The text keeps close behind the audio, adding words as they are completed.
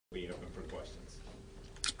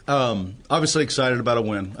Obviously excited about a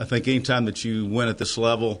win. I think anytime that you win at this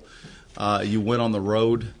level, you win on the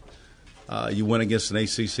road, you win against an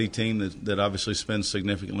ACC team that obviously spends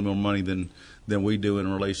significantly more money than we do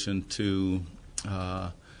in relation to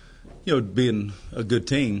being a good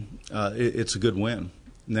team. It's a good win.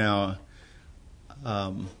 Now,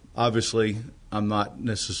 obviously, I'm not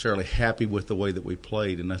necessarily happy with the way that we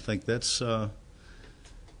played, and I think that's to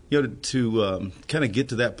kind of get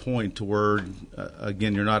to that point to where,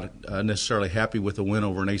 again, you're not necessarily happy with the win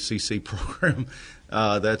over an ACC program.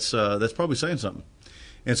 That's probably saying something,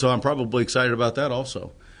 and so I'm probably excited about that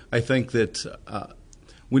also. I think that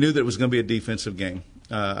we knew that it was going to be a defensive game.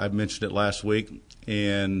 I mentioned it last week,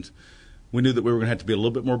 and we knew that we were going to have to be a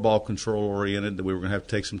little bit more ball control oriented, that we were going to have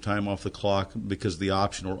to take some time off the clock because of the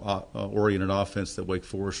option oriented offense that Wake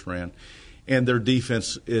Forest ran. And their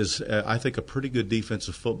defense is, I think, a pretty good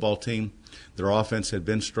defensive football team. Their offense had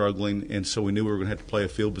been struggling, and so we knew we were going to have to play a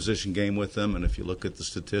field position game with them. And if you look at the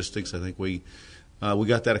statistics, I think we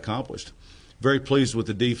got that accomplished. Very pleased with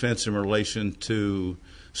the defense in relation to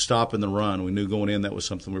stopping the run. We knew going in that was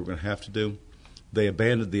something we were going to have to do. They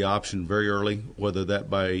abandoned the option very early, whether that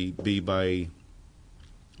be by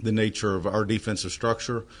the nature of our defensive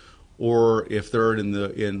structure, or if they're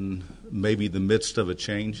in maybe the midst of a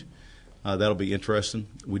change. That'll be interesting.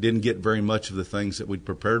 We didn't get very much of the things that we'd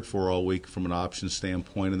prepared for all week from an option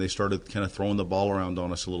standpoint, and they started kind of throwing the ball around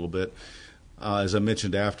on us a little bit. As I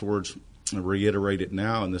mentioned afterwards, I reiterate it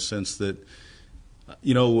now in the sense that,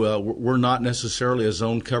 we're not necessarily a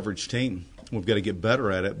zone coverage team. We've got to get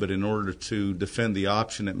better at it, but in order to defend the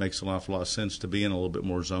option, it makes an awful lot of sense to be in a little bit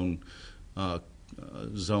more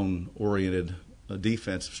zone-oriented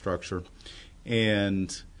defensive structure.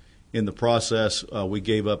 And in the process, we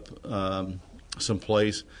gave up some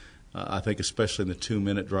plays. I think especially in the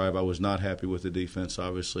 2-minute drive, I was not happy with the defense,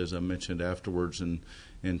 obviously, as I mentioned afterwards, and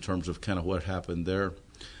in terms of kind of what happened there.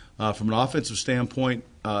 From an offensive standpoint,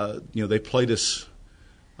 they played us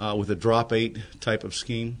with a drop 8 type of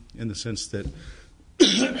scheme in the sense that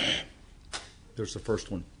there's the first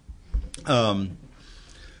one.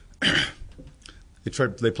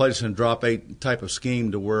 They played us in a drop 8 type of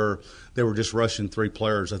scheme to where they were just rushing 3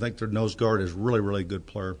 players. I think their nose guard is a really, really good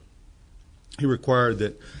player. He required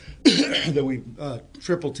that that we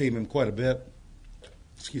triple team him quite a bit.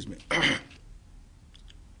 Excuse me.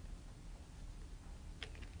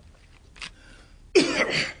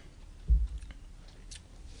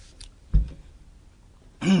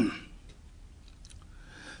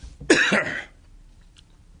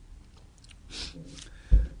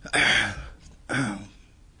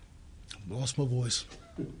 Lost my voice.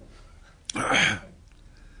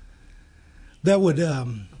 That would that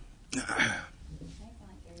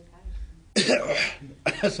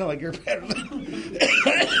sound like Gary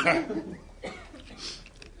Patterson.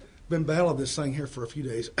 Been battling this thing here for a few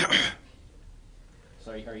days.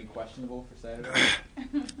 So are you questionable for Saturday?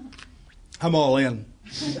 I'm all in.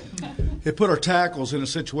 It put our tackles in a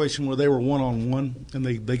situation where they were one-on-one, and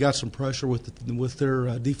they got some pressure with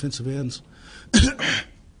their defensive ends.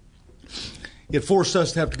 It forced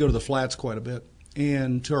us to have to go to the flats quite a bit.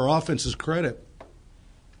 And to our offense's credit,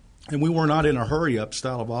 and we were not in a hurry-up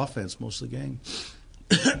style of offense most of the game,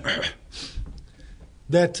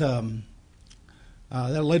 that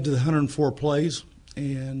led to the 104 plays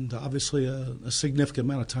and obviously a significant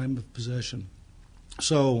amount of time of possession.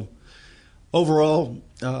 So overall,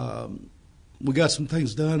 we got some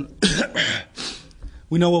things done.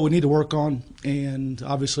 We know what we need to work on, and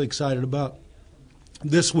obviously excited about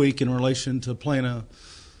this week in relation to playing a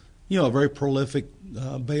very prolific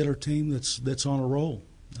Baylor team that's on a roll.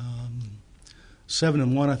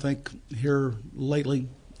 7-1, I think, here lately,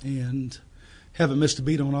 and haven't missed a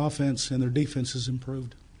beat on offense, and their defense has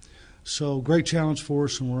improved. So great challenge for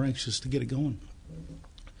us, and we're anxious to get it going.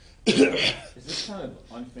 Is this kind of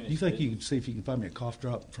unfinished? You think you can see if you can find me a cough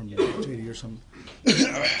drop from JD or something? Is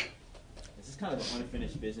this kind of an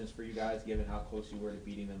unfinished business for you guys, given how close you were to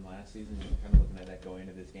beating them last season? You're kind of looking at that going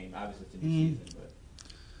into this game. Obviously, it's a new season, but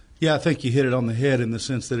yeah, I think you hit it on the head in the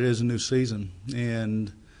sense that it is a new season,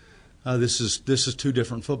 and this is 2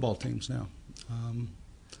 different football teams now.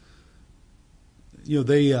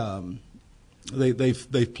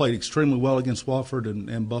 They've played extremely well against Wofford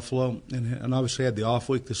and Buffalo, and obviously had the off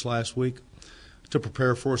week this last week to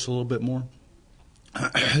prepare for us a little bit more.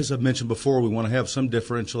 As I've mentioned before, we want to have some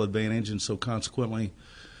differential advantage, and so consequently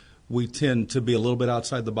we tend to be a little bit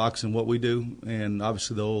outside the box in what we do, and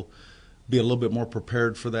obviously they'll be a little bit more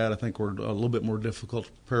prepared for that. I think we're a little bit more difficult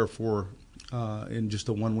to prepare for in just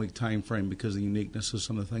a 1-week time frame because of the uniqueness of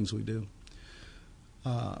some of the things we do.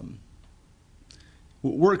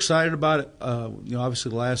 We're excited about it. Obviously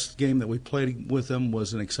the last game that we played with them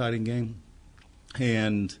was an exciting game,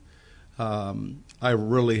 and I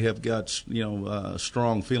really have got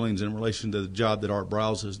strong feelings in relation to the job that Art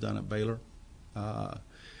Browse has done at Baylor.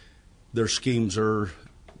 Their schemes are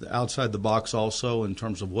outside the box also in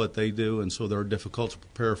terms of what they do, and so they're difficult to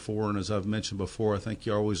prepare for. And as I've mentioned before, I think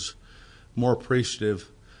you're always more appreciative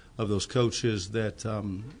of those coaches that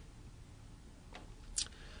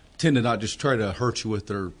tend to not just try to hurt you with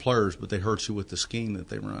their players, but they hurt you with the scheme that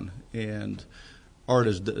they run. And Art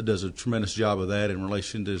does a tremendous job of that in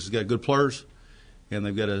relation to, he's got good players, and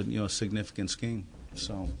they've got a significant scheme.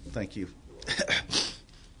 So thank you.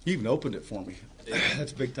 You even opened it for me.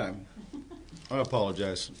 That's big time. I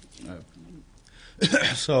apologize.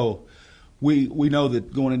 So we know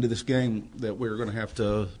that going into this game that we're going to have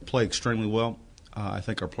to play extremely well. I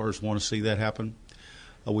think our players want to see that happen.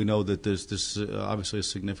 We know that this is obviously a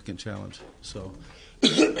significant challenge. So,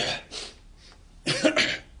 okay.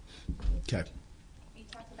 You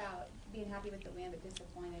talked about being happy with the win but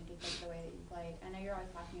disappointed because of the way that you played. I know you're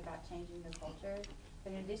always talking about changing the culture,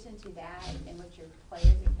 but in addition to that and what your players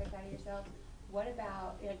expect out of yourself, what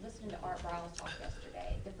about, listening to Art Browse talk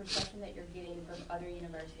yesterday, the perception that you're getting from other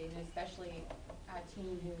universities, and especially a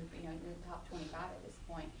team who, in the top 25 at this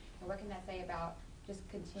point, and what can that say about just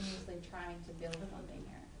continuously trying to build something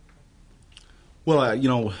here? Well,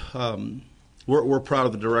 we're proud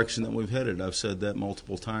of the direction that we've headed. I've said that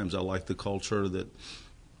multiple times. I like the culture that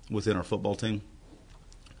within our football team.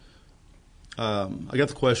 I got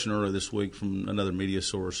the question earlier this week from another media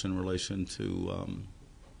source in relation to,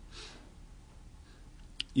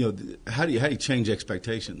 how do you change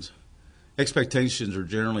expectations? Expectations are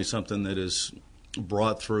generally something that is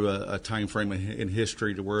brought through a time frame in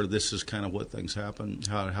history to where this is kind of what things happen,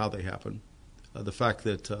 how they happen. The fact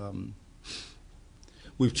that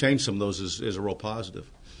we've changed some of those is a real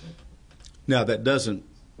positive. Now, that doesn't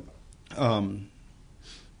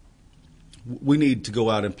we need to go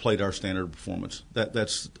out and play to our standard of performance.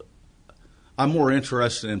 I'm more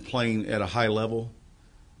interested in playing at a high level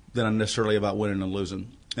than I'm necessarily about winning and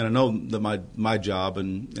losing. And I know that my job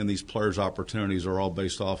and these players' opportunities are all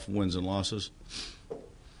based off wins and losses.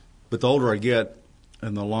 But the older I get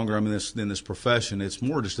and the longer I'm in this profession, it's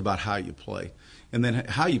more just about how you play. And then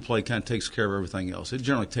how you play kind of takes care of everything else. It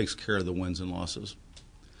generally takes care of the wins and losses.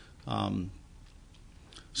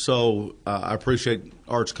 So I appreciate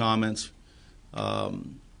Art's comments.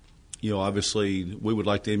 Obviously we would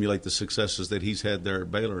like to emulate the successes that he's had there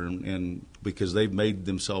at Baylor, and because they've made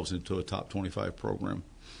themselves into a top 25 program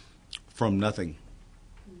from nothing.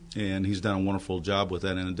 And he's done a wonderful job with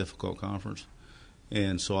that in a difficult conference.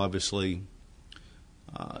 And so obviously,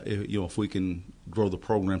 if we can grow the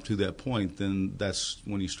program to that point, then that's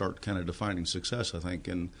when you start kind of defining success, I think.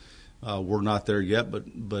 And we're not there yet,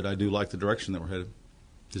 but I do like the direction that we're headed.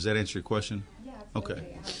 Does that answer your question? Yeah, absolutely. Okay.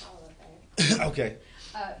 I have a follow-up there. Okay.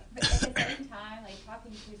 But at the same time,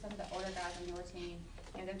 talking to some of the older guys on your team,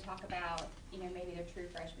 them talk about, maybe their true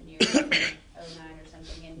freshman year, 09 or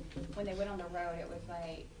something, and when they went on the road, it was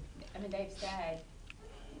they've said,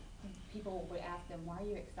 people would ask them, why are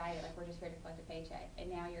you excited? We're just here to collect a paycheck.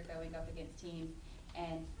 And now you're going up against teams,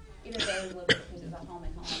 and they were a little bit because it's a home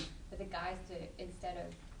and home, but the guys instead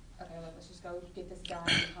of, okay, let's just go get this done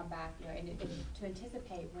and come back, and to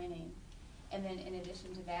anticipate winning. And then in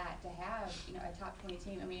addition to that, to have, a top 20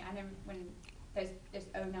 team. I never, when those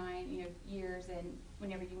 09, years, and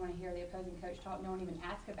whenever you want to hear the opposing coach talk, no one even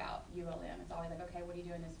asks about ULM. It's always like, okay, what are you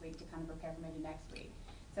doing this week to kind of prepare for maybe next week?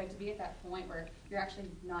 So to be at that point where you're actually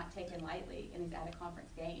not taken lightly in these out-of-conference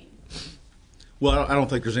games. Well, I don't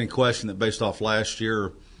think there's any question that based off last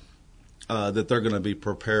year that they're going to be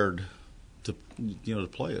prepared to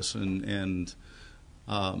play us, and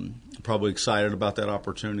probably excited about that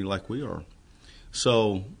opportunity like we are.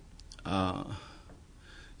 So,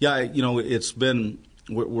 it's been,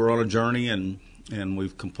 we're on a journey, and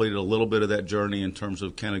we've completed a little bit of that journey in terms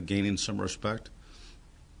of kind of gaining some respect.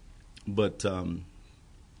 But,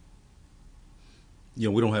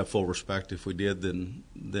 we don't have full respect. If we did, then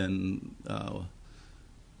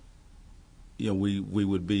we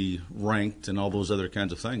would be ranked and all those other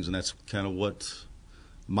kinds of things. And that's kind of what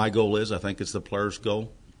my goal is. I think it's the players'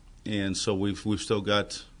 goal. And so we've still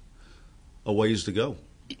got a ways to go.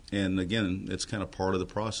 And again, it's kind of part of the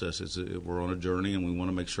process. We're on a journey, and we want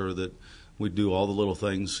to make sure that we do all the little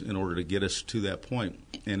things in order to get us to that point.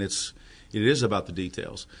 And it is about the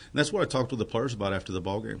details. And that's what I talked with the players about after the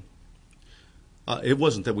ball game. It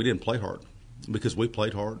wasn't that we didn't play hard, because we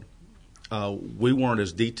played hard. We weren't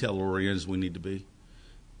as detail-oriented as we need to be.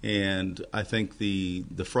 And I think the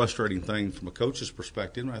frustrating thing from a coach's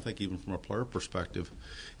perspective, and I think even from a player perspective,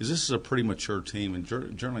 is this is a pretty mature team. And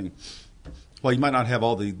generally, well, you might not have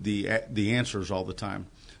all the answers all the time.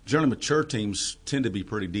 Generally, mature teams tend to be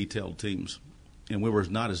pretty detailed teams. And we were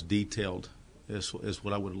not as detailed as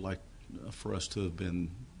what I would have liked for us to have been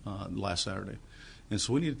last Saturday. And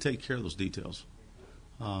so we need to take care of those details.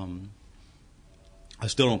 I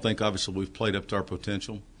still don't think, obviously, we've played up to our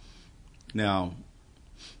potential. Now,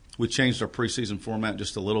 we changed our preseason format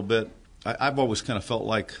just a little bit. I've always kind of felt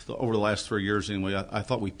like over the last 3 years anyway, I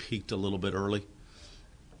thought we peaked a little bit early.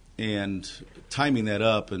 And timing that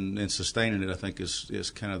up and sustaining it, I think,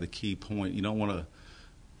 is kind of the key point. You don't want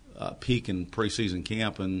to peak in preseason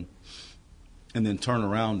camp and then turn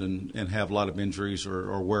around and have a lot of injuries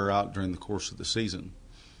or wear out during the course of the season.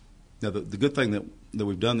 Now, the good thing that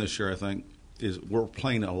we've done this year, I think, is we're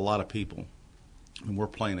playing a lot of people. And we're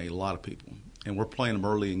playing a lot of people. And we're playing them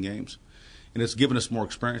early in games. And it's given us more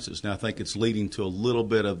experiences. Now, I think it's leading to a little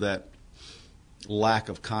bit of that lack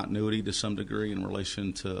of continuity to some degree in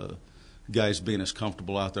relation to guys being as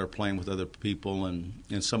comfortable out there playing with other people and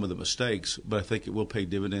some of the mistakes. But I think it will pay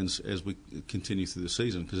dividends as we continue through the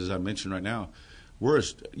season. Because as I mentioned right now, we're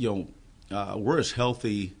as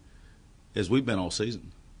healthy as we've been all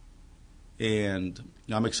season. And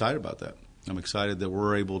I'm excited about that. I'm excited that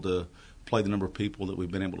we're able to play the number of people that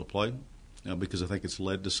we've been able to play because I think it's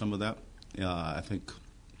led to some of that. I think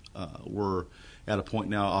we're at a point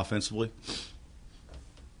now offensively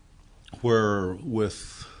where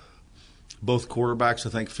with both quarterbacks, I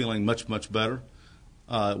think, feeling much, much better.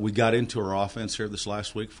 We got into our offense here this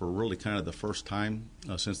last week for really kind of the first time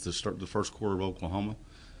since the first quarter of Oklahoma.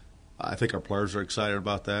 I think our players are excited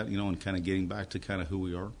about that, and kind of getting back to kind of who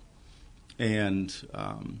we are. And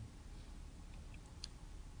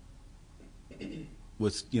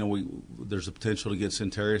there's a potential to get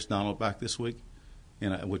Centarius Donald back this week,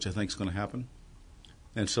 which I think is going to happen.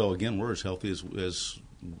 And so again, we're as healthy as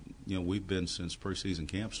we've been since preseason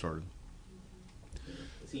camp started.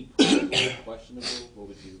 Is he questionable?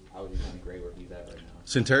 How would you kind of grade where he's at right now?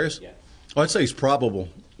 Centarius? Yeah. I'd say he's probable.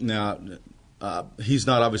 Now, he's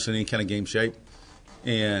not obviously in any kind of game shape,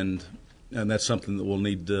 and that's something that we'll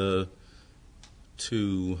need to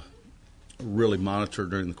really monitor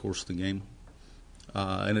during the course of the game.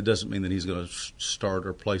 And it doesn't mean that he's going to start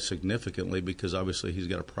or play significantly because obviously he's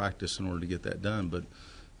got to practice in order to get that done. But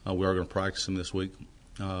we are going to practice him this week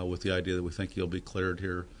with the idea that we think he'll be cleared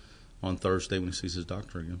here on Thursday when he sees his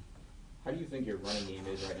doctor again. How do you think your running game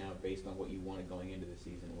is right now based on what you wanted going into the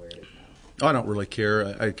season and where it is now? I don't really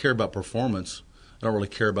care. I care about performance. I don't really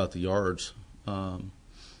care about the yards. I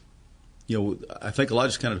think a lot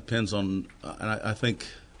just kind of depends on and I think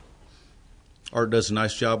Art does a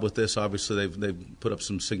nice job with this. Obviously, they've put up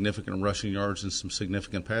some significant rushing yards and some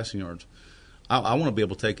significant passing yards. I want to be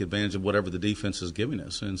able to take advantage of whatever the defense is giving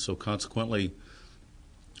us, and so consequently,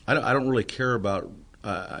 I don't really care about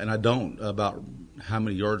about how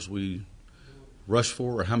many yards we rush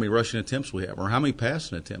for or how many rushing attempts we have or how many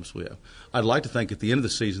passing attempts we have. I'd like to think at the end of the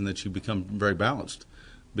season that you become very balanced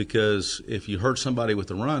because if you hurt somebody with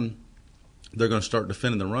the run, they're going to start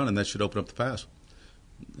defending the run, and that should open up the pass.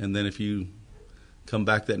 And then if you come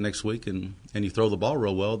back that next week and you throw the ball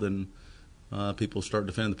real well, then people start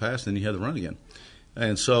defending the pass, and then you have the run again.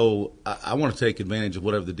 And so I want to take advantage of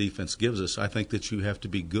whatever the defense gives us. I think that you have to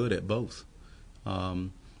be good at both.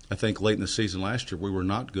 I think late in the season last year we were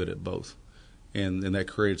not good at both, and that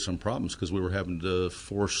created some problems because we were having to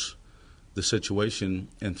force the situation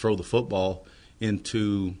and throw the football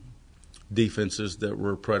into defenses that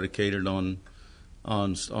were predicated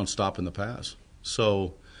on stopping the pass.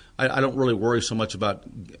 So I don't really worry so much about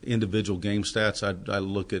individual game stats. I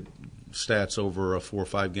look at stats over a 4 or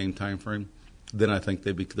 5 game time frame. Then I think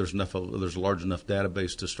there's a large enough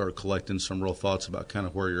database to start collecting some real thoughts about kind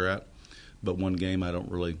of where you're at. But one game I don't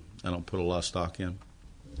put a lot of stock in.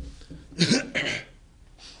 Coach,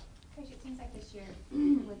 it seems like this year,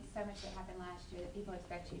 with so much that happened last year, that people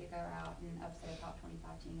expect you to go out and upset a top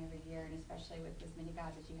 25 team every year, and especially with as many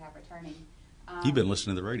guys as you have returning. You've been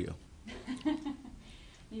listening to the radio.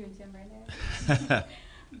 You and Tim Brando.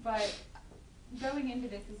 But going into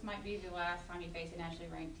this might be the last time you face a nationally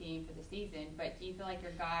ranked team for the season. But do you feel like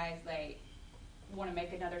your guys want to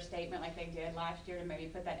make another statement like they did last year to maybe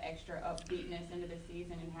put that extra upbeatness into the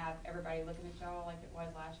season and have everybody looking at y'all like it was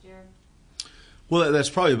last year? Well, that's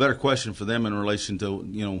probably a better question for them in relation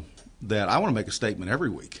to that. I want to make a statement every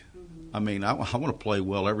week. Mm-hmm. I mean, I want to play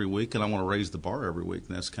well every week, and I want to raise the bar every week.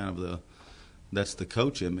 And that's kind of that's the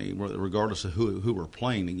coach in me, regardless of who we're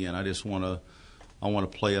playing. Again, I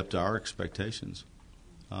want to play up to our expectations.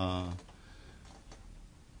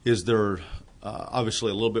 is there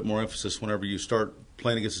obviously a little bit more emphasis whenever you start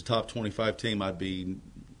playing against a top 25 team. I'd be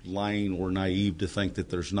lying or naive to think that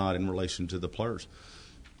there's not in relation to the players.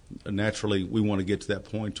 Naturally, we want to get to that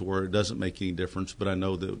point to where it doesn't make any difference, but I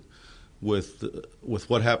know that with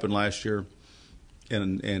what happened last year,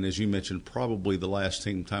 and as you mentioned, probably the last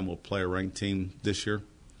time we'll play a ranked team this year,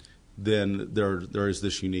 then there is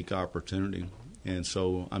this unique opportunity. And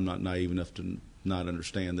so I'm not naive enough to not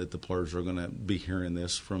understand that the players are going to be hearing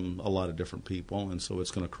this from a lot of different people, and so it's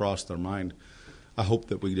going to cross their mind. I hope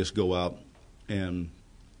that we just go out and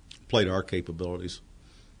play to our capabilities.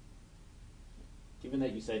 Given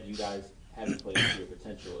that you said you guys haven't played to your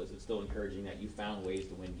potential, is it still encouraging that you found ways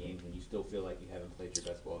to win games and you still feel like you haven't played your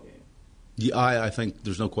best ball game? Yeah, I think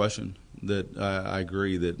there's no question that I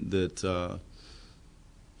agree that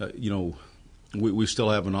we still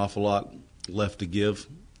have an awful lot left to give,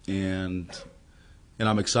 and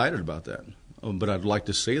I'm excited about that. But I'd like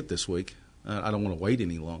to see it this week. I don't want to wait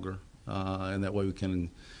any longer, and that way we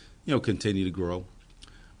can, continue to grow.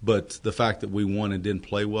 But the fact that we won and didn't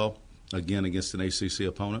play well, again, against an ACC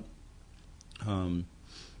opponent,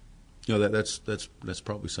 that's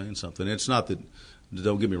probably saying something. It's not that,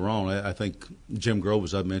 don't get me wrong, I think Jim Grove,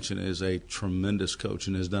 as I mentioned, is a tremendous coach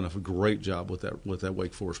and has done a great job with that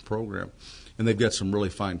Wake Forest program. And they've got some really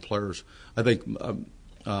fine players. I think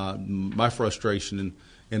my frustration,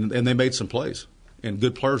 and they made some plays, and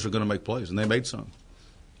good players are going to make plays, and they made some.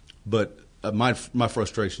 But my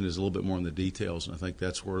frustration is a little bit more in the details, and I think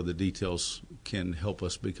that's where the details can help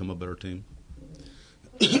us become a better team.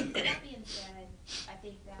 With that being said, I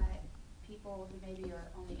think that people who maybe are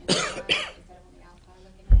on the inside instead of on the outside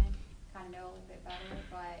looking in kind of know a little bit better,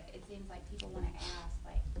 but it seems like people want to ask,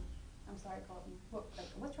 like, I'm sorry, Kolton,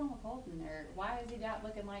 what's wrong with Kolton? Or why is he not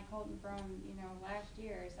looking like Kolton from, last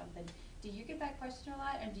year or something? Do you get that question a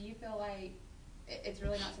lot, and do you feel like it's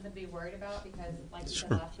really not something to be worried about because, like you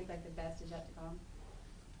said last week, like the best is yet to come?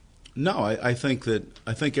 No, I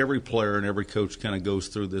think every player and every coach kind of goes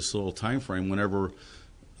through this little time frame whenever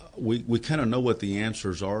we kind of know what the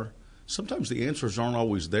answers are. Sometimes the answers aren't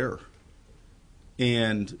always there.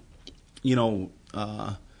 And,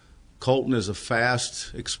 Kolton is a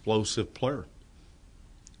fast, explosive player.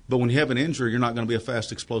 But when you have an injury, you're not going to be a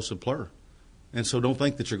fast, explosive player. And so don't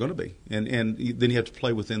think that you're going to be. And then you have to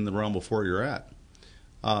play within the realm of where you're at.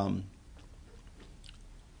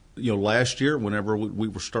 Last year, whenever we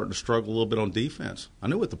were starting to struggle a little bit on defense, I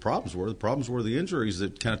knew what the problems were. The problems were the injuries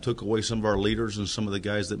that kind of took away some of our leaders and some of the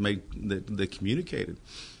guys that communicated.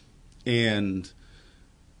 And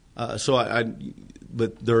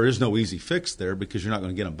but there is no easy fix there because you're not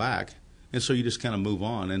going to get them back. And so you just kind of move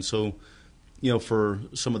on. And so, for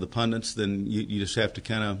some of the pundits, then you just have to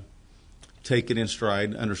kind of take it in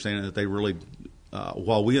stride, understanding that they really,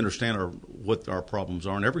 while we understand what our problems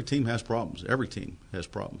are, and every team has problems. Every team has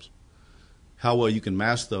problems. How well you can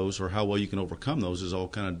mask those or how well you can overcome those is all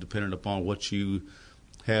kind of dependent upon what you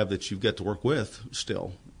have that you've got to work with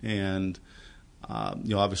still. And,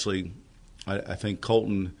 obviously, I think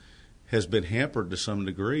Kolton has been hampered to some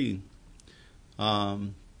degree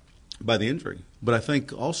by the injury. But I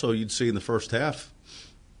think also you'd see in the first half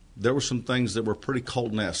there were some things that were pretty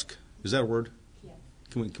Kolton-esque. Is that a word? Yeah.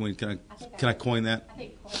 Can I coin that? I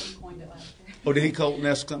think Kolton coined it last year. Oh, did he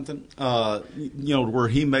Kolton-esque something? Where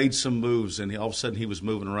he made some moves and all of a sudden he was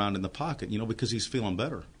moving around in the pocket, because he's feeling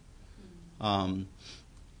better. And,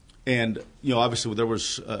 obviously there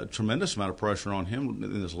was a tremendous amount of pressure on him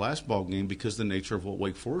in this last ball game because of the nature of what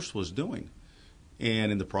Wake Forest was doing.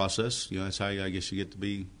 And in the process, that's how I guess you get to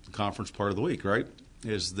be the conference part of the week, right,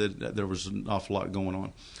 is that there was an awful lot going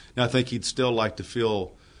on. Now, I think he'd still like to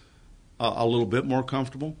feel a little bit more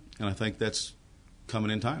comfortable, and I think that's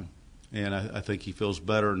coming in time. And I think he feels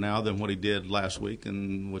better now than what he did last week,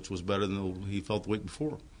 and which was better than he felt the week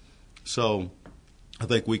before. So I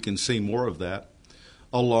think we can see more of that,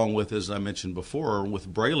 along with, as I mentioned before,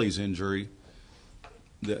 with Braley's injury,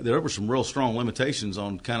 there were some real strong limitations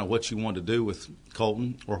on kind of what you wanted to do with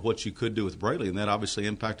Kolton or what you could do with Braley, and that obviously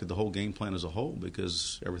impacted the whole game plan as a whole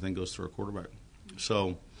because everything goes through a quarterback.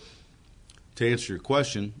 So to answer your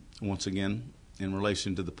question, once again, in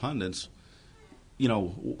relation to the pundits,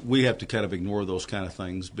 we have to kind of ignore those kind of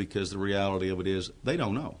things because the reality of it is they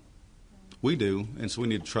don't know. We do, and so we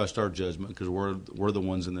need to trust our judgment because we're the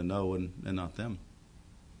ones in the know and not them.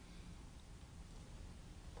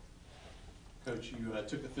 Coach, you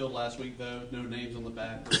took the field last week, though. No names on the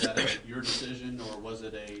back. Was that your decision, or was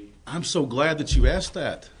it a... I'm so glad that you asked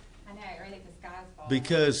that. I know, I think the sky's falling.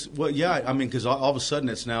 Because, because all of a sudden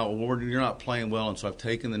it's now, you're not playing well, and so I've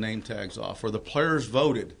taken the name tags off. Or the players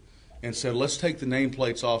voted, and said, let's take the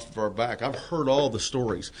nameplates off of our back. I've heard all the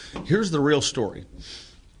stories. Here's the real story.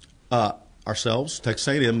 Ourselves, Texas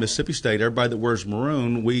A&M, Mississippi State, everybody that wears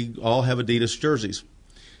maroon, we all have Adidas jerseys.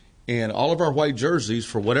 And all of our white jerseys,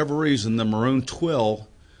 for whatever reason, the maroon twill,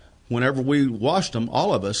 whenever we washed them,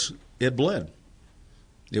 all of us, it bled.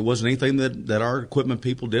 It wasn't anything that our equipment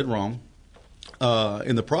people did wrong.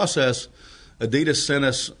 In the process, Adidas sent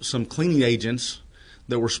us some cleaning agents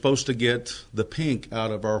that were supposed to get the pink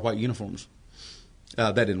out of our white uniforms.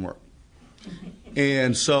 That didn't work.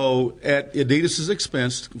 And so at Adidas'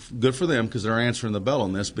 expense, good for them because they're answering the bell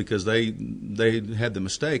on this because they had the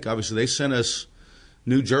mistake. Obviously, they sent us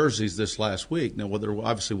new jerseys this last week. Now, there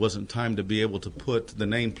obviously wasn't time to be able to put the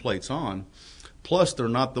nameplates on. Plus, they're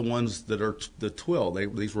not the ones that are the twill.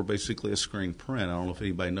 These were basically a screen print. I don't know if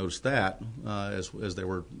anybody noticed that as they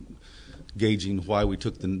were gauging why we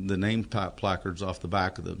took the name placards off the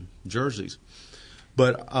back of the jerseys.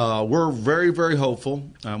 But we're very, very hopeful,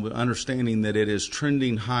 understanding that it is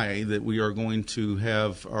trending high, that we are going to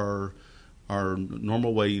have our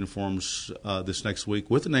normal way uniforms this next week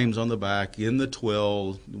with the names on the back, in the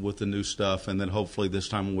twill, with the new stuff, and then hopefully this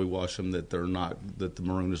time when we wash them that the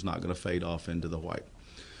maroon is not going to fade off into the white.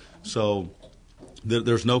 So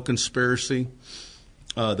there's no conspiracy.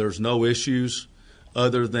 There's no issues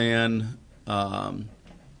other than a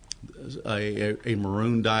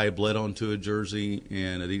maroon dye bled onto a jersey,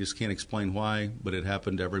 and Adidas can't explain why, but it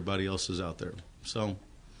happened to everybody else's out there. So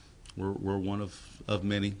we're one of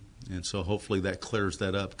many. And so hopefully that clears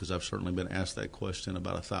that up because I've certainly been asked that question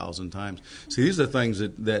about 1,000 times. See, these are the things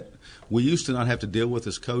that we used to not have to deal with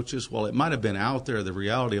as coaches. Well, it might have been out there. The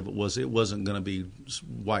reality of it was it wasn't going to be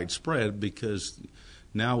widespread because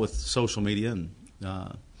now with social media and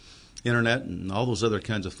internet and all those other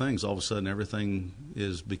kinds of things, all of a sudden everything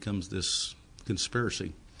becomes this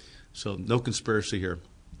conspiracy. So no conspiracy here,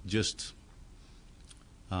 just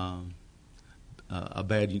a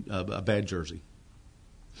bad jersey.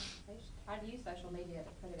 Try to use social media to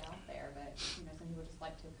put it out there, but some people just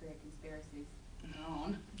like to create conspiracies on their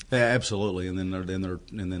own. Yeah, absolutely, and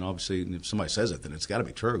then obviously if somebody says it, then it's got to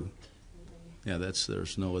be true. Yeah,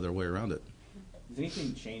 there's no other way around it. Does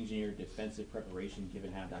anything change in your defensive preparation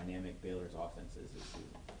given how dynamic Baylor's offense is this season?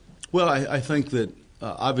 Well, I think that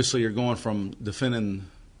obviously you're going from defending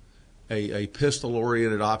a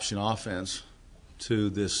pistol-oriented option offense to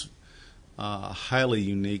this highly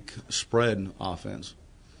unique spread offense.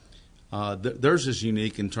 Theirs is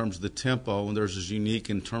unique in terms of the tempo, and theirs is unique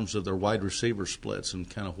in terms of their wide receiver splits and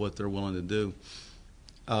kind of what they're willing to do.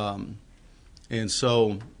 And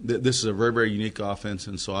so this is a very, very unique offense,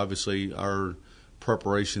 and so obviously our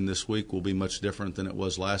preparation this week will be much different than it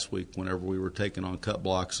was last week whenever we were taking on cut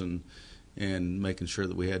blocks and making sure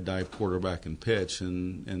that we had dive quarterback and pitch.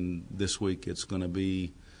 And this week it's going to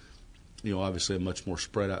be, obviously a much more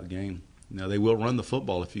spread out game. Now, they will run the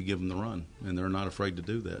football if you give them the run, and they're not afraid to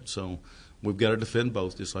do that. So we've got to defend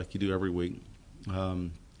both just like you do every week.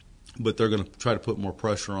 But they're going to try to put more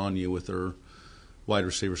pressure on you with their wide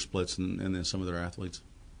receiver splits and then some of their athletes.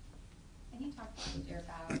 And you talked last year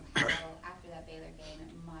about how after that Baylor game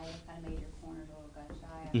it might have kind of made your corners a little gun-shy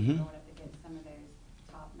after going up against some of those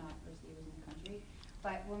top-notch receivers in the country.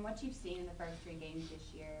 But from what you've seen in the first 3 games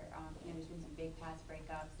this year, there's been some big pass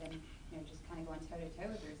breakups and just kind of going toe-to-toe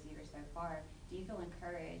with the receivers so far. Do you feel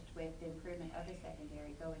encouraged with the improvement of the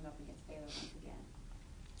secondary going up against Baylor once again?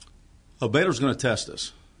 Oh, Baylor's going to test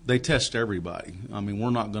us. They test everybody. I mean, we're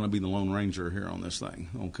not going to be the Lone Ranger here on this thing,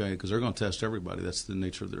 okay, because they're going to test everybody. That's the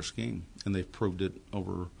nature of their scheme, and they've proved it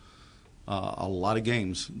over a lot of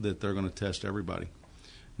games that they're going to test everybody.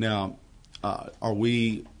 Now, are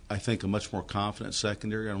we, I think, a much more confident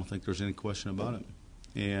secondary? I don't think there's any question about it.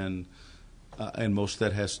 And most of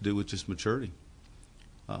that has to do with just maturity.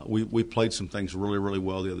 We played some things really, really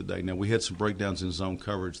well the other day. Now, we had some breakdowns in zone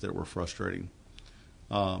coverage that were frustrating,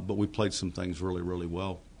 but we played some things really, really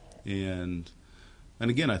well. And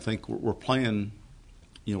again, I think we're playing,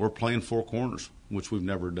 we're playing 4 corners, which we've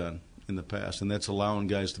never done in the past, and that's allowing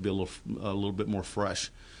guys to be a little bit more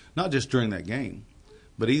fresh, not just during that game,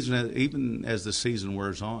 but even as the season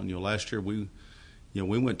wears on. Last year we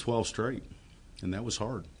went 12 straight, and that was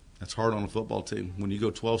hard. That's hard on a football team. When you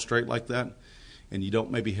go 12 straight like that and you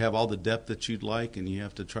don't maybe have all the depth that you'd like and you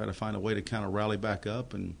have to try to find a way to kind of rally back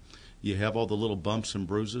up and you have all the little bumps and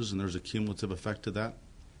bruises and there's a cumulative effect to that.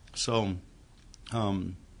 So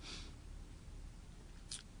I'm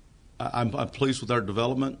pleased with our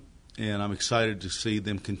development, and I'm excited to see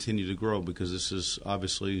them continue to grow because this is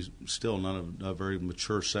obviously still not a very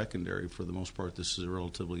mature secondary. For the most part, this is a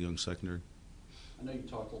relatively young secondary. I know you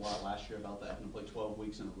talked a lot last year about that, having to play 12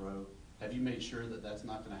 weeks in a row. Have you made sure that that's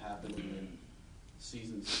not going to happen in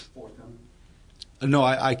seasons forthcoming? No,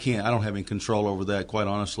 I can't. I don't have any control over that, quite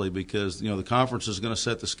honestly, because the conference is going to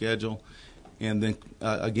set the schedule, and then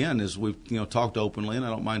again, as we've talked openly, and I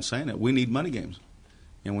don't mind saying it, we need money games,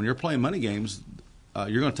 and when you're playing money games,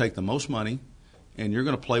 you're going to take the most money, and you're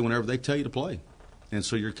going to play whenever they tell you to play, and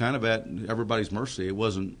so you're kind of at everybody's mercy. It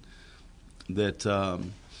wasn't that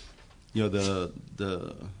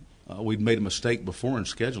we'd made a mistake before in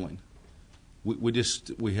scheduling.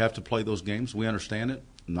 We have to play those games. We understand it.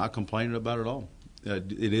 I'm not complaining about it at all.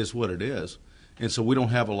 It is what it is, and so we don't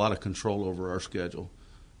have a lot of control over our schedule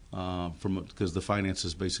because the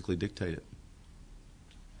finances basically dictate it.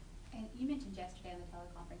 And you mentioned yesterday in the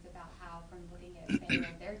teleconference about how, from looking at Baylor,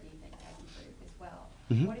 their defense has improved as well.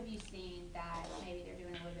 Mm-hmm. What have you seen that maybe they're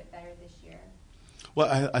doing a little bit better this year?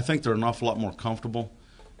 Well, I think they're an awful lot more comfortable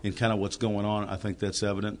in kind of what's going on. I think that's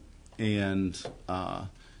evident, and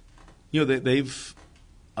they've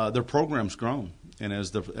their program's grown. And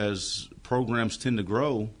as programs tend to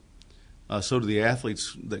grow, so do the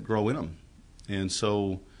athletes that grow in them. And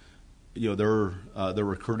so, their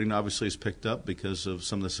recruiting obviously has picked up because of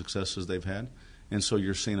some of the successes they've had. And so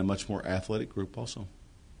you're seeing a much more athletic group also.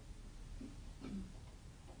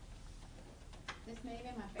 This may have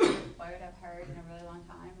been my favorite quote I've heard in a really long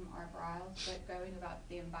time from Art Briles, but going about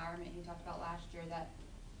the environment he talked about last year, that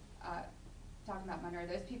talking about Monroe,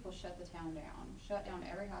 those people shut the town down, shut down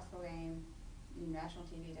every high school game, national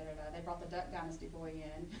TV, They brought the Duck Dynasty boy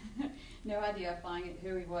in. No idea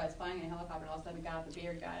who he was, flying in a helicopter, and all of a sudden the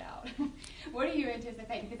beard got out. What do you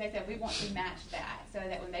anticipate? Because they said we want to match that so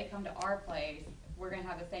that when they come to our place, we're going to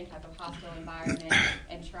have the same type of hostile environment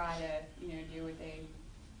and try to, do what they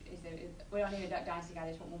said. We don't need a Duck Dynasty guy,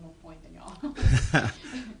 they just want one more point than y'all.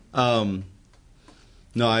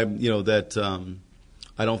 No,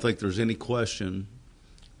 I don't think there's any question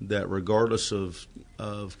that regardless of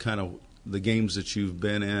kind of the games that you've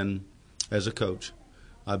been in as a coach,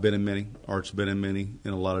 I've been in many, Art's been in many,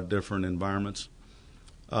 in a lot of different environments.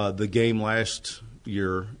 The game last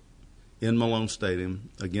year in Malone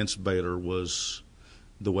Stadium against Baylor was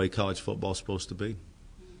the way college football is supposed to be.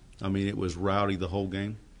 I mean, it was rowdy the whole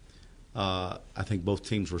game. I think both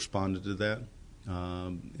teams responded to that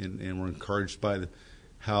and were encouraged by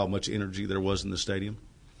how much energy there was in the stadium.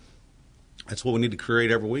 That's what we need to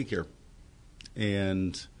create every week here.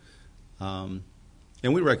 And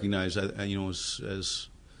we recognize, as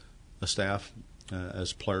a staff,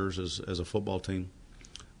 as players, as a football team,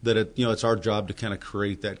 that it's our job to kind of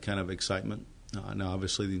create that kind of excitement. Now,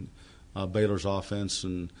 obviously, Baylor's offense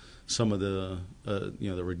and some of the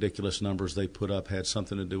the ridiculous numbers they put up had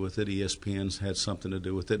something to do with it. ESPN's had something to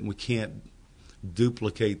do with it, and we can't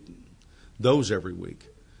duplicate those every week.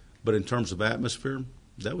 But in terms of atmosphere,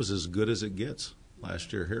 that was as good as it gets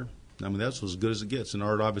last year here. I mean, that's as good as it gets. And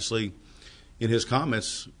Art, obviously, in his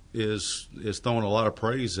comments, is throwing a lot of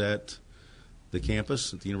praise at the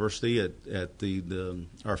campus, at the university, at the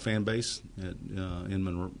our fan base in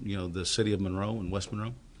Monroe, the city of Monroe and West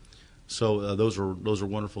Monroe. So those are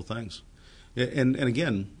wonderful things. And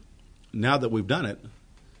again, now that we've done it,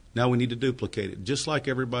 now we need to duplicate it. Just like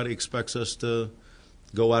everybody expects us to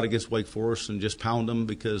go out against Wake Forest and just pound them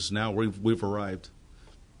because now we've arrived.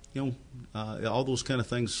 All those kind of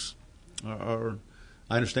things are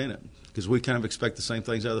I understand it because we kind of expect the same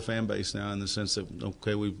things out of the fan base now in the sense that,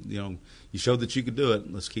 okay, you showed that you could do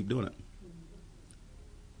it. Let's keep doing it.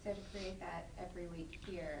 So to create that every week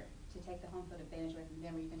here, to take the home field advantage away from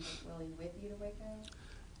them, are you going to take Willie with you to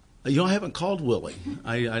Waco? I haven't called Willie.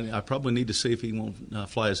 I probably need to see if he won't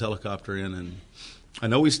fly his helicopter in, and I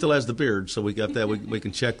know he still has the beard, so we got that. We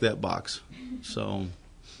can check that box. So.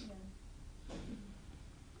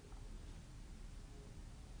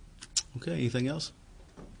 Okay. Anything else?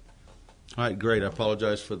 All right. Great. I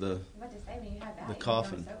apologize for the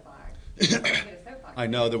coughing. I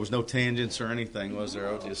know there was no tangents or anything, was there?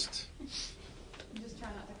 I was just. Just try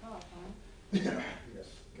not to cough, huh? Yes.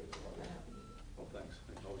 Oh, thanks.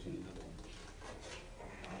 Always need another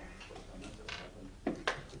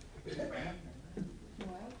one.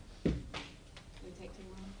 What? Did it take too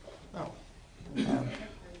long? Oh.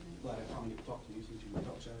 Glad I finally get to talk to you since you were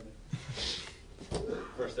talking Saturday.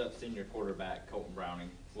 First up, senior quarterback Kolton Browning.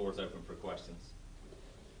 Floor is open for questions.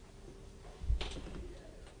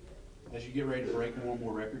 As you get ready to break more and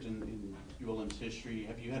more records in ULM's history,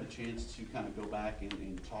 have you had a chance to kind of go back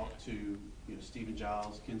and talk to Stephen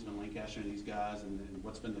Giles, Kinsman Lancaster, and these guys, and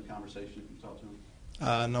what's been the conversation if you've talked to them?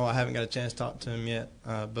 No, I haven't got a chance to talk to him yet.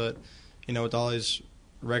 But with all these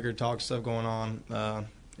record talk stuff going on,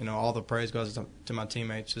 all the praise goes to my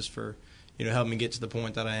teammates just for helping me get to the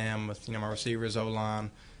point that I am with my receivers,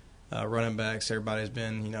 O-line, running backs, everybody's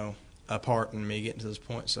been, a part in me getting to this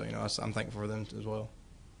point. So, I'm thankful for them as well.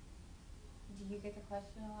 Do you get the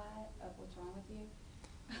question a lot of what's wrong with you?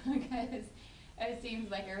 Because it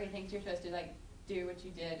seems like everybody thinks you're supposed to, do what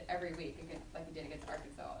you did every week like you did against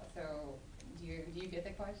Arkansas. So do you get the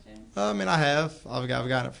question? I have. I've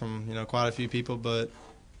gotten it from, quite a few people. But,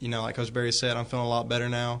 like Coach Berry said, I'm feeling a lot better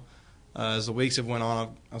now. As the weeks have went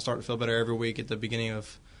on, I've started to feel better every week. At the beginning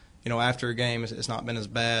of, after a game, it's not been as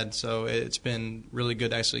bad. So it's been really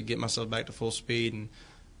good to actually get myself back to full speed and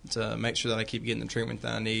to make sure that I keep getting the treatment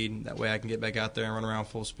that I need. That way I can get back out there and run around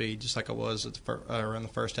full speed, just like I was at around the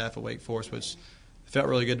first half of Wake Forest, which felt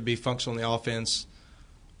really good to be functional in the offense,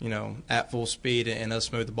 at full speed and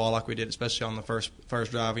us move the ball like we did, especially on the first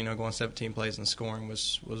drive, going 17 plays and scoring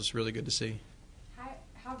was really good to see.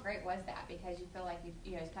 How great was that? Because you feel like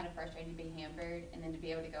it's kind of frustrating to be hampered, and then to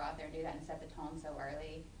be able to go out there and do that and set the tone so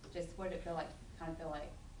early. Just what did it feel like? Kind of feel like,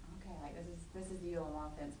 okay, like this is the ULM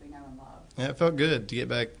offense we know and love. Yeah, it felt good to get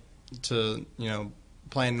back to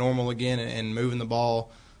playing normal again and moving the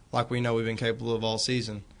ball like we know we've been capable of all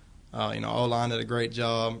season. O-line did a great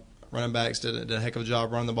job. Running backs did a heck of a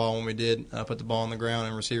job running the ball when we did put the ball on the ground,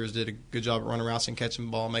 and receivers did a good job at running routes and catching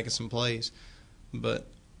the ball and making some plays. But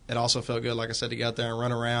it also felt good, like I said, to get out there and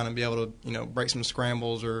run around and be able to, break some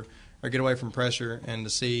scrambles or get away from pressure, and to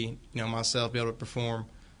see, myself be able to perform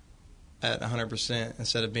at 100%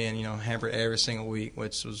 instead of being, hampered every single week,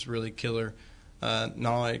 which was really killer. Not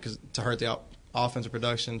only to hurt the offensive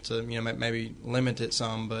production, to maybe limit it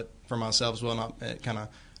some, but for myself as well, it kind of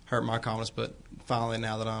hurt my confidence. But finally,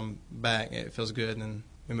 now that I'm back, it feels good, and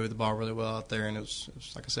we moved the ball really well out there, and it was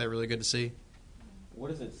like I said, really good to see. What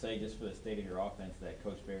does it say just for the state of your offense that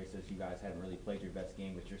Coach Berry says you guys haven't really played your best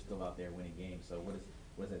game, but you're still out there winning games? So what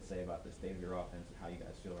does that say about the state of your offense and how you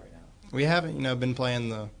guys feel right now? We haven't, been playing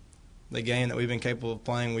the game that we've been capable of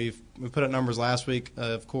playing. We put up numbers last week,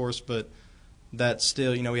 of course, but that's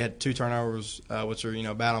still, we had 2 turnovers, which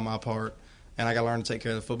are, bad on my part, and I got to learn to take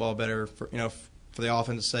care of the football better, for the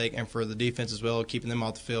offense's sake and for the defense as well, keeping them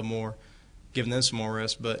off the field more, giving them some more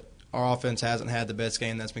rest. But our offense hasn't had the best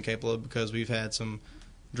game that's been capable of, because we've had some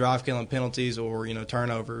drive-killing penalties or,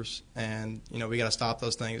 turnovers, and, we got to stop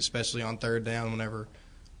those things, especially on third down whenever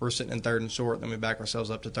we're sitting in 3rd and short, then we back ourselves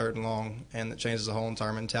up to 3rd and long, and that changes the whole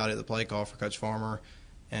entire mentality of the play call for Coach Farmer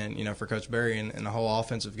and, for Coach Berry and the whole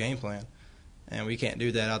offensive game plan. And we can't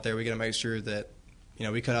do that out there. We got to make sure that,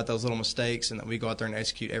 we cut out those little mistakes and that we go out there and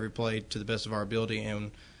execute every play to the best of our ability,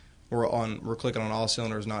 and we're clicking on all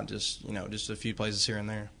cylinders, not just, just a few plays here and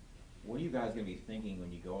there. What are you guys going to be thinking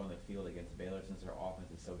when you go on the field against Baylor, since their offense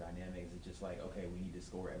is so dynamic? Is it just like, okay, we need to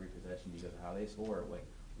score every possession because of how they score? Or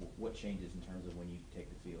what changes in terms of when you take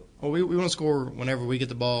the field? Well, we want to score whenever we get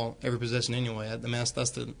the ball, every possession anyway. I mean, that's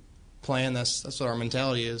the plan. That's what our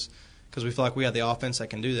mentality is, because we feel like we have the offense that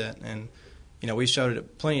can do that. And, we showed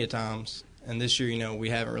it plenty of times. And this year, we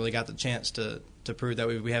haven't really got the chance to prove that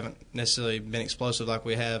we haven't necessarily been explosive like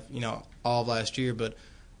we have, all of last year. But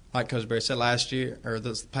like Coach Berry said, last year, or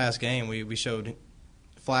this past game, we showed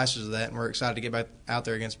flashes of that, and we're excited to get back out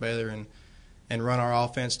there against Baylor and run our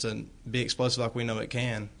offense to be explosive like we know it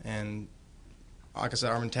can. And like I said,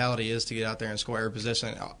 our mentality is to get out there and score every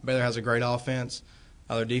possession. Baylor has a great offense.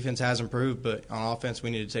 Their defense has improved, but on offense we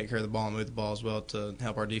need to take care of the ball and move the ball as well to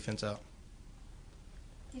help our defense out.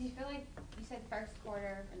 Did you feel like, you said first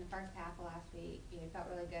quarter and the first half of last week, felt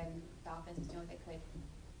really good and the offense was doing what they could.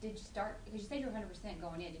 Did you start, because you said you were 100%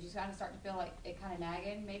 going in, did you kind of start to feel like it kind of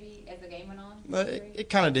nagging maybe as the game went on? It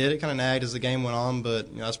kind of did. It kind of nagged as the game went on,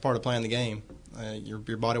 but that's part of playing the game. Your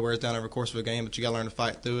body wears down over the course of a game, but you got to learn to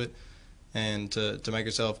fight through it and to make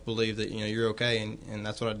yourself believe that you're okay, and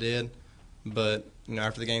that's what I did. But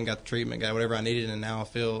after the game, got the treatment, got whatever I needed, and now I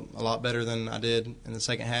feel a lot better than I did in the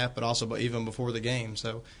second half, but also even before the game.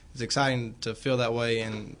 So it's exciting to feel that way,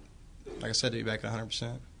 and like I said, to be back at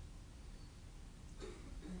 100%.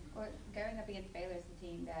 Well, going up against Baylor is a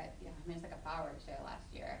team that it's like a fireworks show last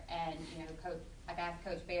year, and Coach, like I asked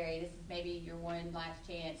Coach Berry, this is maybe your one last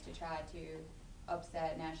chance to try to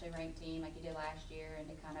upset a nationally ranked team like you did last year, and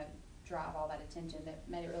to kind of drive all that attention that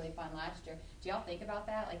made it really fun last year. Do y'all think about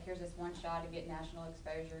that? Like, here's this one shot to get national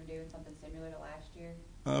exposure and doing something similar to last year?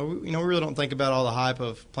 We really don't think about all the hype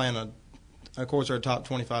of playing of course, our top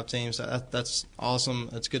 25 teams. That's awesome.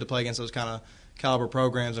 It's good to play against those kind of caliber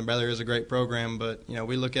programs, and Baylor is a great program. But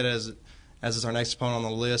we look at it as it's our next opponent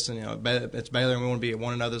on the list, and it's Baylor, and we want to be at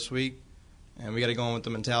 1-0 this week, and we got to go in with the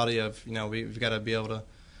mentality of we've got to be able to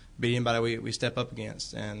beat anybody we step up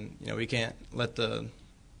against, and we can't let the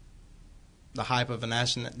hype of the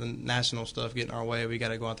national stuff get in our way. We got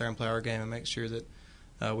to go out there and play our game and make sure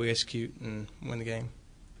that we execute and win the game.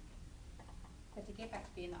 But to get back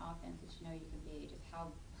to being the offense that you know you can be, just how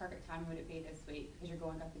perfect time would it be this week? Because you're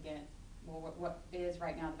going up against, well, what is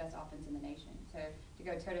right now the best offense in the nation. So to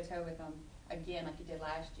go toe-to-toe with them again like you did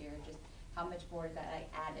last year, just how much more does that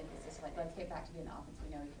add emphasis? Like, let's get back to being the offense we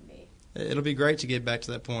know we can be. It'll be great to get back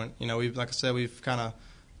to that point. You know, like I said, we've kind of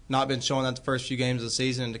not been showing that the first few games of the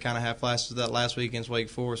season, and to kind of have flashes of that last week against Wake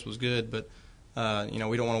Forest was good. But, you know,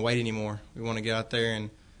 we don't want to wait anymore. We want to get out there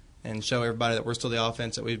and show everybody that we're still the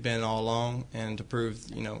offense that we've been all along, and to prove,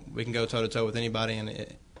 you know, we can go toe-to-toe with anybody. And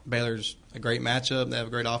Baylor's a great matchup. They have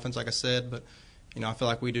a great offense, like I said, but, you know, I feel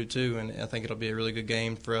like we do too, and I think it'll be a really good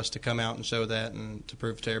game for us to come out and show that and to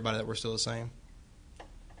prove to everybody that we're still the same.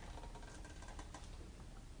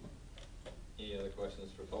 Any other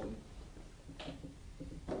questions for Kolton?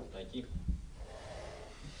 Thank you.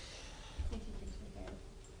 Think you could take care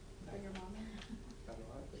of your mom?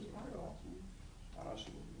 She's probably watching. I know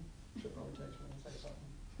she will be. She'll probably text me and say something.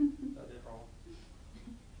 I did wrong.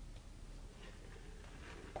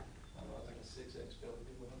 I don't know, I think a 6X felt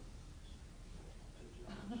good with him.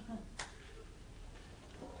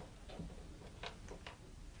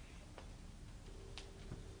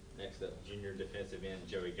 Next up, junior defensive end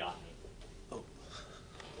Joey Gautney.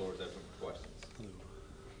 Floor is open for questions.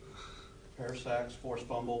 Pair sacks, forced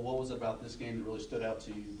fumble. What was it about this game that really stood out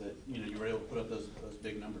to you that you were able to put up those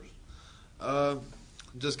big numbers?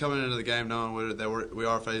 Just coming into the game knowing that we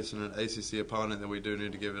are facing an ACC opponent, that we do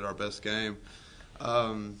need to give it our best game.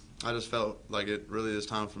 I just felt like it really is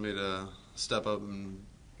time for me to step up and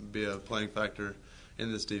be a playing factor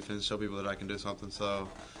in this defense, show people that I can do something. So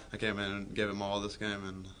I came in and gave them all this game,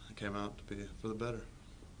 and it came out to be for the better.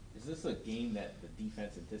 Is this a game that the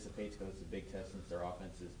defense anticipates because it's a big test since their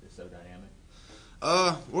offense is so dynamic?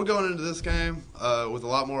 We're going into this game with a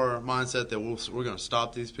lot more mindset that we're going to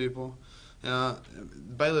stop these people.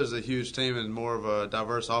 Baylor's a huge team and more of a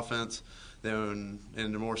diverse offense, and they're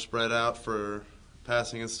more spread out for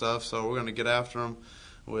passing and stuff. So we're going to get after them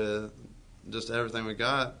with just everything we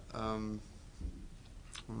got. That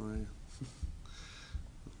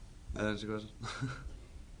answers your question?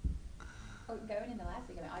 Going into last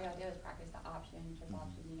week, I mean, all y'all did was practice the option, triple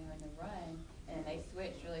option, in the run, and they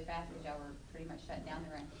switched really fast because y'all were pretty much shutting down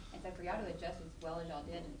the run. And so for y'all to adjust as well as y'all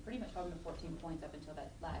did, and pretty much hold them to 14 points up until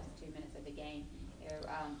that last 2 minutes of the game,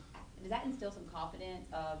 does that instill some confidence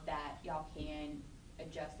of that y'all can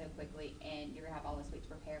adjust so quickly, and you're gonna have all this week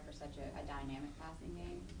to prepare for such a dynamic passing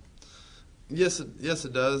game? Yes,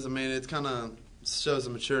 it does. I mean, it kind of shows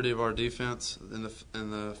the maturity of our defense and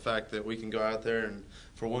the fact that we can go out there and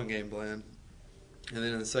for one game plan, and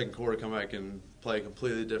then in the second quarter come back and play a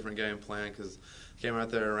completely different game plan, because came out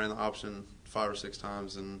there and ran the option 5 or 6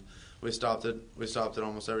 times, and we stopped it. We stopped it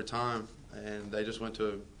almost every time, and they just went to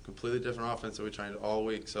a completely different offense that we trained all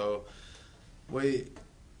week. So I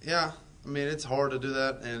mean, it's hard to do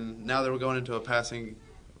that, and now that we're going into a passing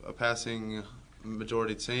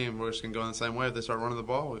majority team, we're just gonna go in the same way. If they start running the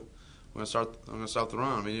ball, I'm gonna stop the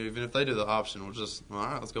run. I mean, even if they do the option, we'll just all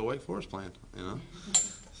right. Let's go Wake Forest plan.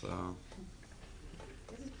 So.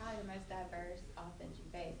 This is probably the most diverse offense you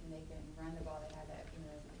face, and they can run the ball. They have a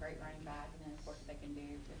great running back, and then of course they can do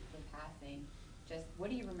with passing. Just what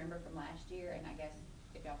do you remember from last year? And I guess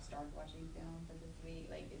if y'all started watching film for this week,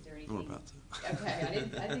 like, is there anything? We're about to. Okay, I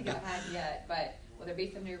didn't think y'all had yet, but will there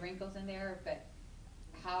be some new wrinkles in there? But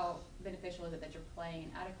how beneficial is it that you're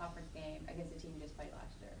playing out of conference game against a team you just played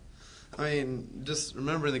last year? I mean, just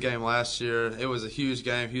remembering the game last year, it was a huge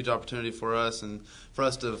game, huge opportunity for us, and for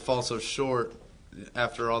us to fall so short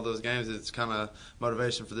after all those games, it's kind of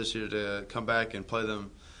motivation for this year to come back and play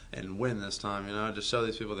them and win this time. Just show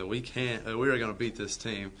these people that we are going to beat this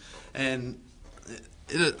team. And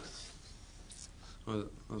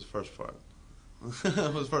what was the first part?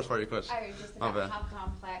 What was the first part of your question? Just about how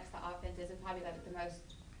complex the offense is. It's probably the most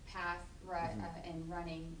pass, rush, and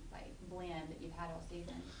running blend that you've had all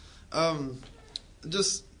season.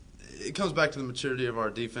 Just it comes back to the maturity of our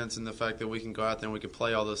defense and the fact that we can go out there and we can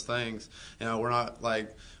play all those things. We're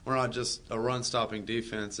not just a run stopping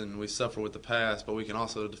defense and we suffer with the pass, but we can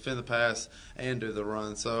also defend the pass and do the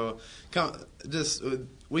run. So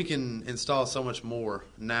we can install so much more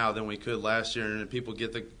now than we could last year, and people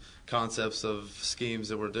get the concepts of schemes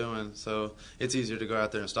that we're doing. So it's easier to go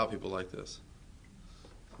out there and stop people like this.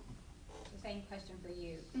 Same question for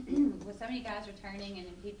you. With so many guys returning and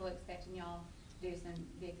then people expecting y'all to do some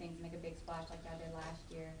big things, make a big splash like y'all did last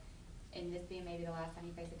year, and this being maybe the last time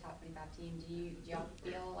you face a top 25 team, do y'all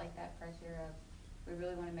feel like that pressure of we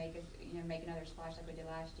really want to make another splash like we did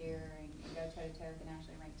last year and go toe to toe with the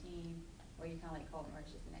nationally ranked team, or you kind of like Kolton, where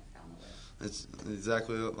it's just the next guy on the list? It's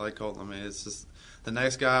exactly like Kolton. I mean, it's just the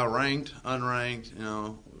next guy, ranked, unranked.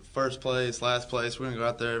 first place, last place. We're going to go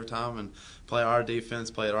out there every time and play our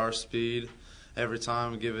defense, play at our speed every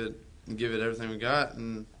time, give it everything we got,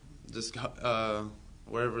 and just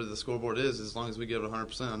wherever the scoreboard is, as long as we give it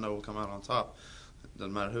 100%, I know we'll come out on top. It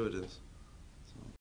doesn't matter who it is.